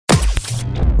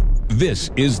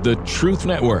This is the Truth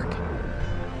Network.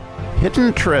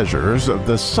 Hidden treasures of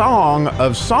the Song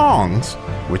of Songs,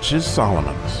 which is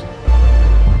Solomon's.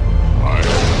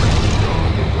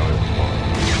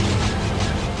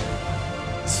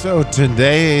 So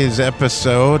today's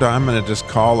episode, I'm going to just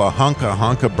call a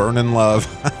Hunka burning love.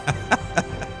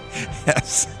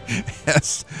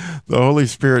 Yes, the Holy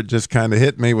Spirit just kind of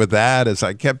hit me with that as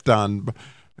I kept on,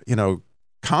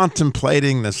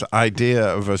 contemplating this idea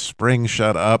of a spring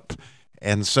shut up.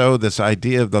 And so this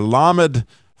idea of the Lamed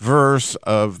verse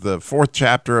of the 4th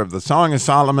chapter of the Song of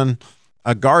Solomon,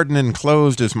 a garden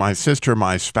enclosed is my sister,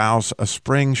 my spouse, a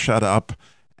spring shut up,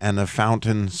 and a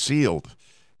fountain sealed.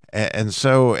 And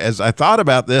so as I thought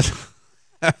about this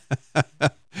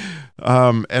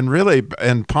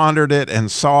and pondered it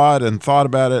and saw it and thought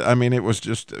about it, I mean, it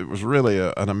was really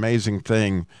an amazing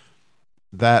thing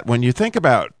that when you think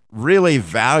about really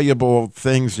valuable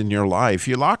things in your life,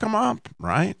 you lock them up,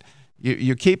 right?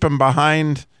 You keep them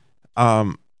behind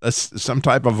some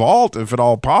type of vault, if at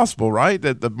all possible, right?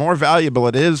 That the more valuable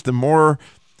it is, the more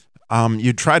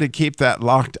you try to keep that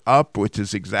locked up, which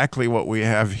is exactly what we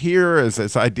have here, is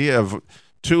this idea of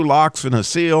 2 locks and a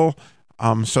seal.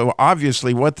 So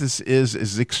obviously what this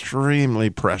is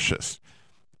extremely precious.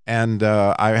 And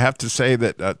I have to say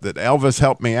that Elvis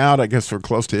helped me out. I guess we're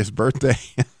close to his birthday.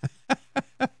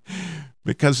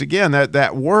 Because again,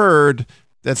 that word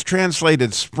that's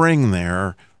translated spring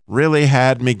there really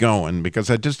had me going, because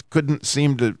I just couldn't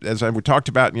seem to, as we talked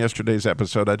about in yesterday's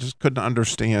episode, I just couldn't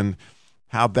understand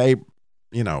how they,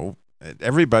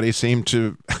 everybody seemed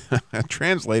to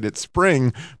translate it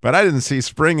spring, but I didn't see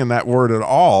spring in that word at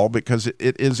all, because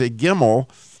it is a gimel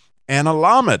and a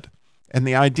lamed. And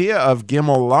the idea of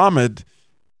gimel lamed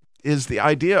is the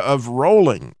idea of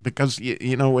rolling, because,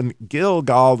 when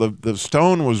Gilgal, the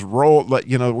stone was rolled, we're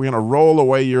going to roll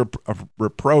away your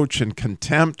reproach and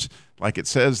contempt, like it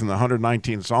says in the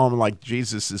 119th Psalm, like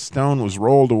Jesus' stone was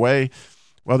rolled away.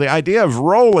 Well, the idea of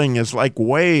rolling is like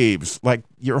waves, like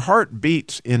your heart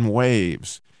beats in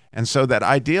waves. And so that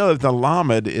idea of the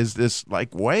lamed is this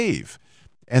like wave.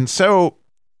 And so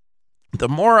the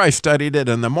more I studied it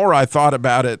and the more I thought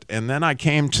about it, and then I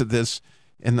came to this,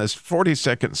 in this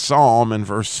 42nd Psalm in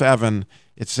verse 7,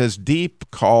 it says,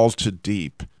 deep calls to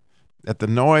deep, at the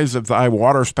noise of thy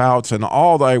waterspouts, and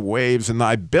all thy waves and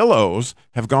thy billows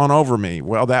have gone over me.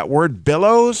 Well, that word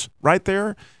billows right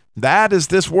there, that is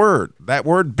this word, that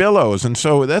word billows. And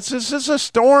so this is a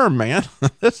storm, man.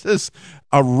 This is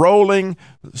a rolling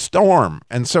storm.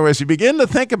 And so as you begin to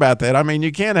think about that, I mean,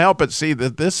 you can't help but see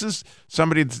that this is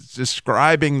somebody that's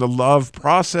describing the love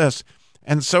process.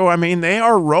 And so, I mean, they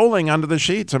are rolling under the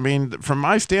sheets. I mean, from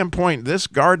my standpoint, this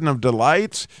garden of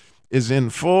delights is in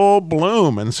full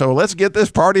bloom. And so let's get this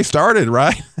party started,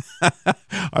 right?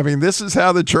 I mean, this is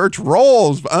how the church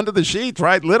rolls under the sheets,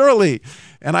 right? Literally.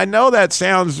 And I know that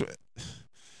sounds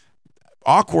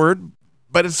awkward,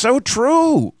 but it's so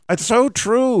true. It's so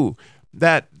true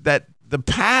that the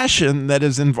passion that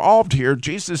is involved here,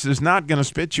 Jesus is not going to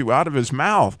spit you out of his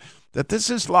mouth. That this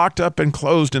is locked up and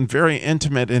closed and very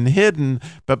intimate and hidden,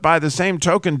 but by the same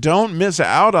token, don't miss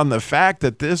out on the fact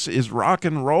that this is rock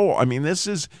and roll. I mean, this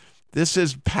is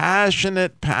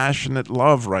passionate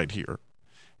love right here.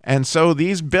 And so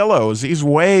these billows, these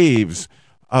waves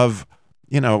of,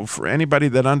 for anybody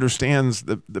that understands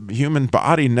the human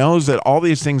body knows that all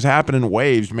these things happen in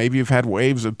waves. Maybe you've had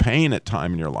waves of pain at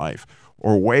time in your life,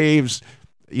 or waves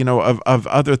of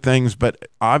other things, but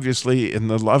obviously in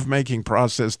the lovemaking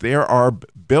process, there are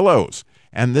billows,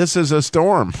 and this is a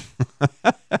storm.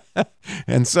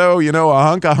 And so, a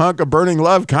hunka burning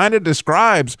love kind of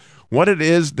describes what it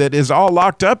is that is all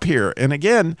locked up here. And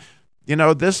again,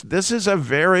 this is a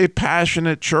very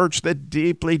passionate church that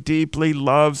deeply, deeply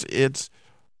loves its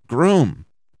groom.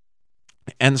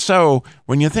 And so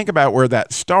when you think about where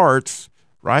that starts,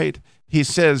 right? He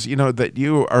says, that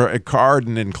you are a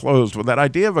garden enclosed. Well, that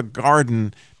idea of a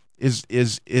garden is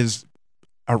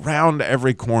around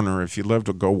every corner. If you love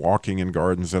to go walking in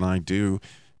gardens, and I do,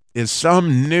 is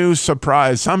some new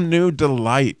surprise, some new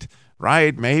delight,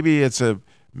 right? Maybe it's a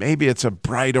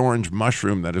bright orange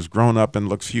mushroom that has grown up and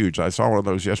looks huge. I saw one of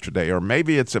those yesterday. Or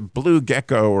maybe it's a blue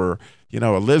gecko, or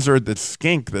a lizard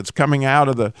skink that's coming out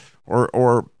of the,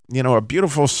 or a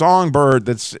beautiful songbird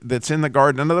that's in the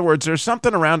garden. In other words, there's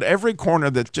something around every corner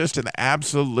that's just an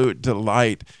absolute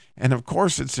delight. And of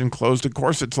course it's enclosed. Of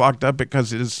course it's locked up,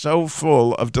 because it is so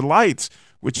full of delights,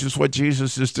 which is what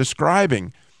Jesus is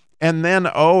describing. And then,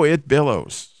 it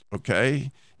billows.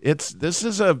 Okay. This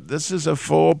is a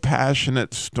full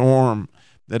passionate storm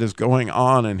that is going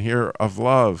on in here of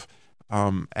love.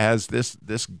 As this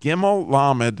Gimel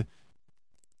Lamed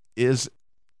is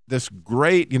this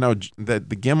great, that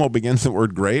the Gimel begins the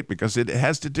word great because it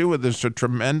has to do with this a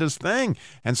tremendous thing.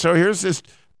 And so here's this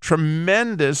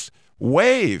tremendous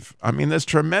wave. I mean, this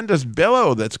tremendous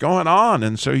billow that's going on.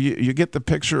 And so you get the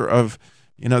picture of,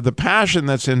 the passion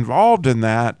that's involved in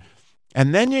that.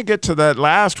 And then you get to that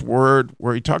last word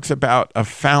where he talks about a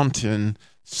fountain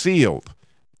sealed.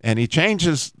 And he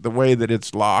changes the way that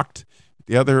it's locked.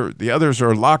 The others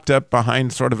are locked up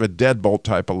behind sort of a deadbolt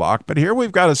type of lock. But here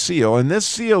we've got a seal. And this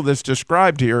seal that's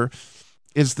described here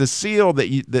is the seal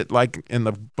that like in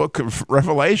the book of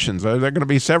Revelations, there are going to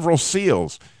be several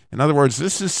seals. In other words,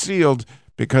 this is sealed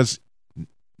because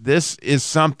this is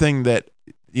something that,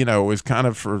 is kind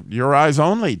of for your eyes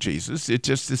only, Jesus. It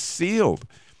just is sealed.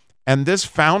 And this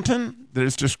fountain that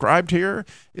is described here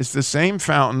is the same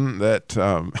fountain that,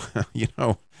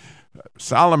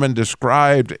 Solomon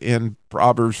described in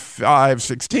Proverbs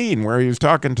 5:16, where he was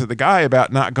talking to the guy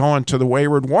about not going to the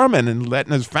wayward woman and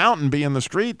letting his fountain be in the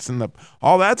streets and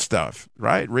all that stuff,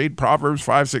 right? Read Proverbs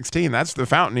 5:16. That's the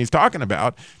fountain he's talking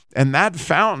about. And that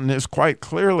fountain is quite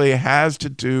clearly has to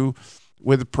do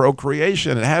with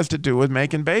procreation. It has to do with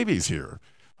making babies here,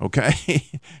 okay?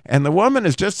 And the woman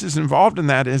is just as involved in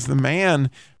that as the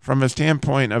man from a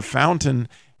standpoint of fountain.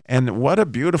 And what a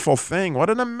beautiful thing. What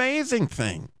an amazing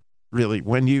thing. Really,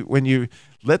 when you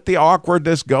let the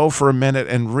awkwardness go for a minute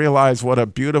and realize what a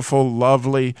beautiful,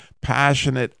 lovely,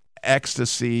 passionate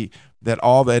ecstasy that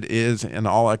all that is, and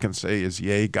all I can say is,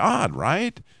 yay, God,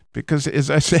 right? Because as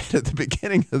I said at the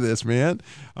beginning of this, man,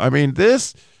 I mean,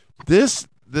 the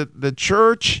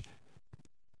church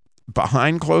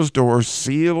behind closed doors,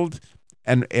 sealed,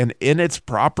 and in its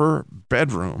proper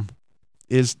bedroom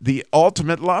is the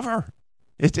ultimate lover.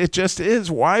 It just is.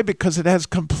 Why? Because it has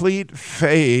complete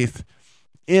faith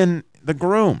in the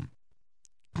groom.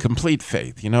 Complete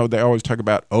faith. They always talk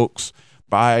about oaks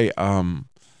by,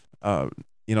 the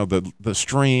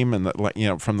stream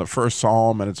and from the first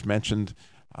Psalm, and it's mentioned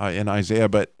in Isaiah.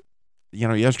 But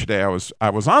yesterday I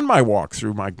was on my walk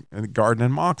through my garden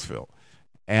in Moxville,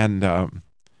 and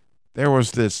there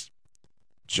was this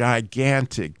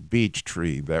gigantic beech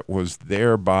tree that was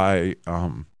there by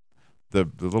the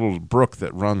little brook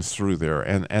that runs through there.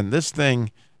 And this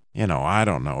thing, I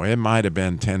don't know, it might have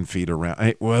been 10 feet around.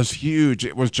 It was huge.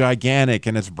 It was gigantic,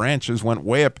 and its branches went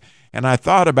way up. And I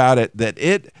thought about it, that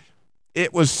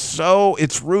it was so,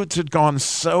 its roots had gone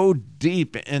so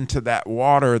deep into that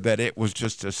water that it was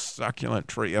just a succulent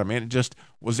tree. I mean, it just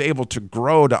was able to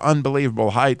grow to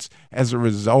unbelievable heights as a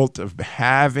result of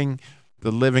having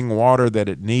the living water that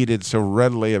it needed so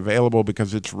readily available,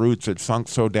 because its roots had sunk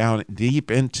so down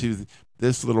deep into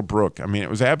this little brook. I mean, it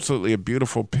was absolutely a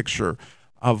beautiful picture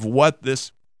of what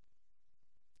this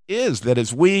is, that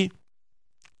as we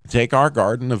take our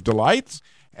garden of delights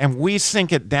and we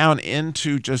sink it down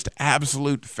into just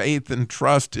absolute faith and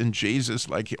trust in Jesus,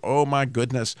 like, oh my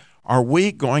goodness, are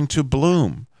we going to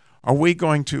bloom? Are we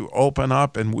going to open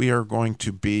up, and we are going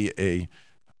to be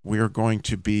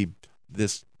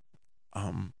this,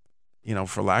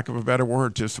 for lack of a better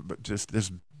word, just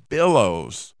this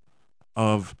billows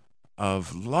of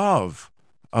love,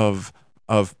 of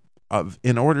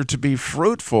in order to be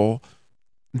fruitful,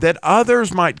 that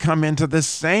others might come into this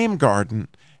same garden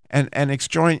and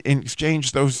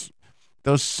exchange those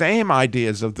same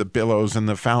ideas of the billows and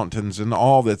the fountains and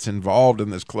all that's involved in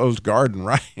this closed garden,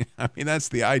 right? I mean, that's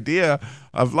the idea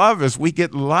of love, is we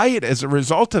get light as a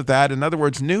result of that. In other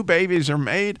words, new babies are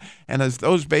made, and as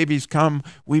those babies come,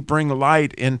 we bring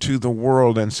light into the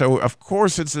world. And so, of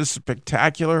course, it's this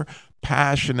spectacular,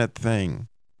 passionate thing.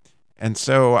 And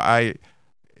so I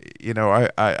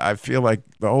feel like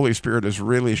the Holy Spirit has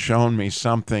really shown me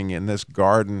something in this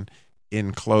garden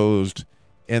enclosed,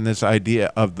 in this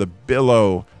idea of the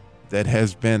billow that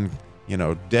has been,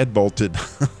 deadbolted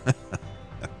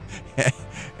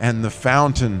and the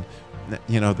fountain,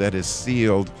 that is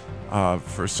sealed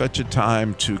for such a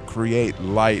time to create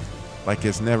light like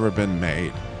has never been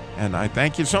made. And I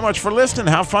thank you so much for listening.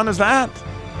 How fun is that?